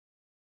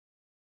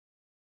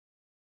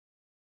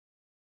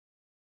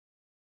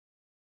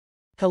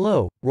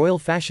Hello, royal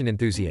fashion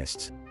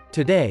enthusiasts.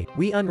 Today,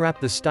 we unwrap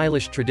the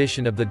stylish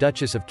tradition of the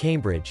Duchess of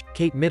Cambridge,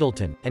 Kate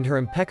Middleton, and her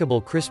impeccable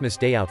Christmas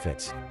Day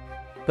outfits.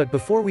 But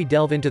before we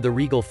delve into the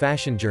regal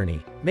fashion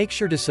journey, make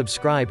sure to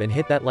subscribe and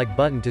hit that like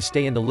button to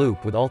stay in the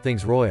loop with all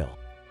things royal.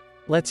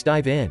 Let's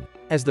dive in.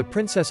 As the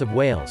Princess of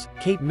Wales,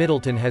 Kate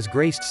Middleton has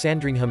graced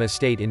Sandringham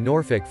estate in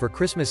Norfolk for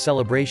Christmas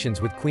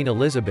celebrations with Queen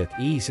Elizabeth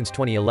II since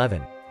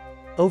 2011.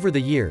 Over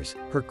the years,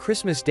 her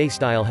Christmas Day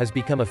style has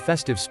become a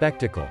festive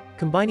spectacle,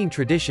 combining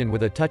tradition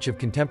with a touch of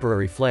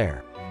contemporary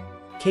flair.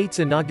 Kate's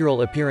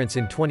inaugural appearance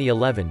in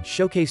 2011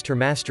 showcased her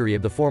mastery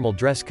of the formal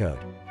dress code.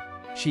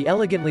 She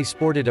elegantly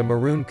sported a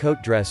maroon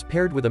coat dress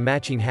paired with a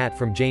matching hat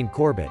from Jane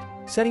Corbett,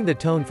 setting the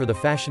tone for the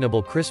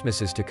fashionable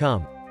Christmases to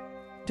come.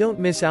 Don't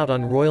miss out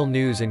on royal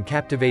news and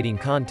captivating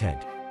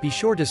content. Be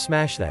sure to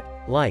smash that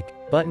like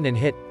button and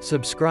hit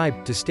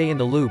subscribe to stay in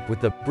the loop with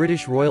the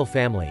British Royal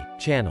Family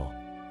channel.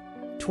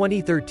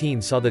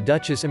 2013 saw the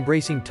Duchess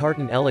embracing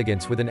tartan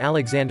elegance with an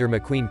Alexander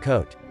McQueen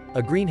coat,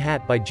 a green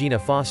hat by Gina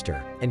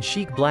Foster, and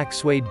chic black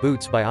suede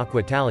boots by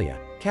Aquatalia,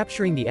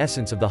 capturing the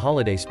essence of the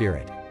holiday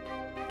spirit.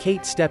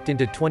 Kate stepped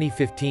into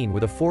 2015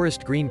 with a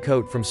forest green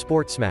coat from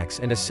Sportsmax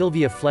and a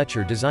Sylvia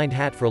Fletcher-designed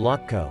hat for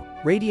Lockco,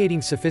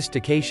 radiating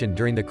sophistication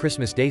during the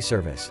Christmas Day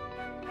service.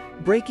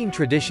 Breaking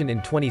tradition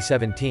in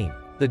 2017,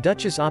 the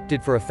Duchess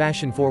opted for a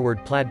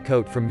fashion-forward plaid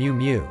coat from Miu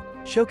Miu,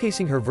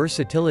 showcasing her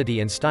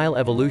versatility and style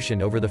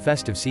evolution over the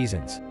festive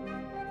seasons.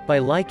 By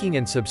liking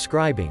and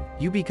subscribing,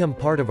 you become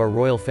part of our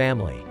royal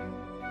family.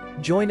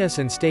 Join us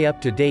and stay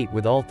up to date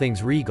with all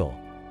things regal.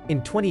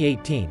 In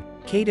 2018,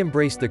 Kate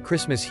embraced the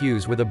Christmas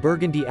hues with a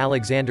burgundy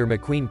Alexander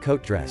McQueen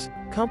coat dress,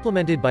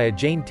 complemented by a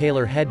Jane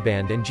Taylor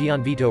headband and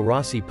Gianvito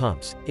Rossi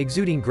pumps,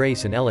 exuding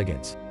grace and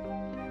elegance.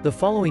 The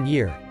following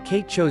year,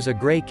 Kate chose a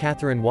grey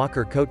Catherine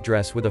Walker coat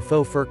dress with a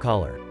faux fur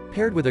collar,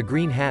 paired with a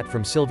green hat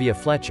from Sylvia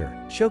Fletcher,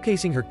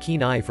 showcasing her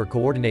keen eye for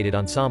coordinated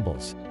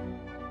ensembles.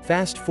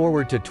 Fast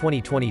forward to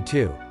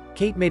 2022,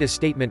 Kate made a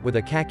statement with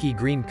a khaki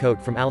green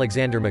coat from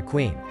Alexander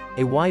McQueen,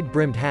 a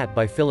wide-brimmed hat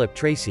by Philip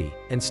Treacy,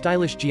 and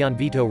stylish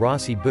Gianvito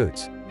Rossi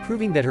boots,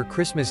 proving that her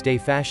Christmas Day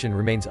fashion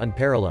remains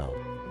unparalleled.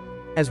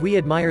 As we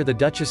admire the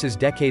Duchess's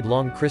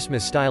decade-long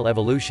Christmas style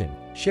evolution,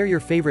 share your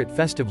favorite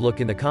festive look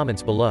in the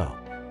comments below.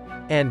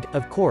 And,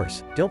 of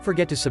course, don't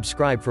forget to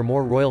subscribe for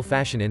more royal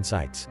fashion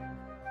insights.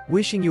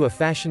 Wishing you a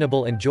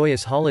fashionable and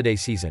joyous holiday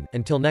season.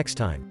 Until next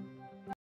time.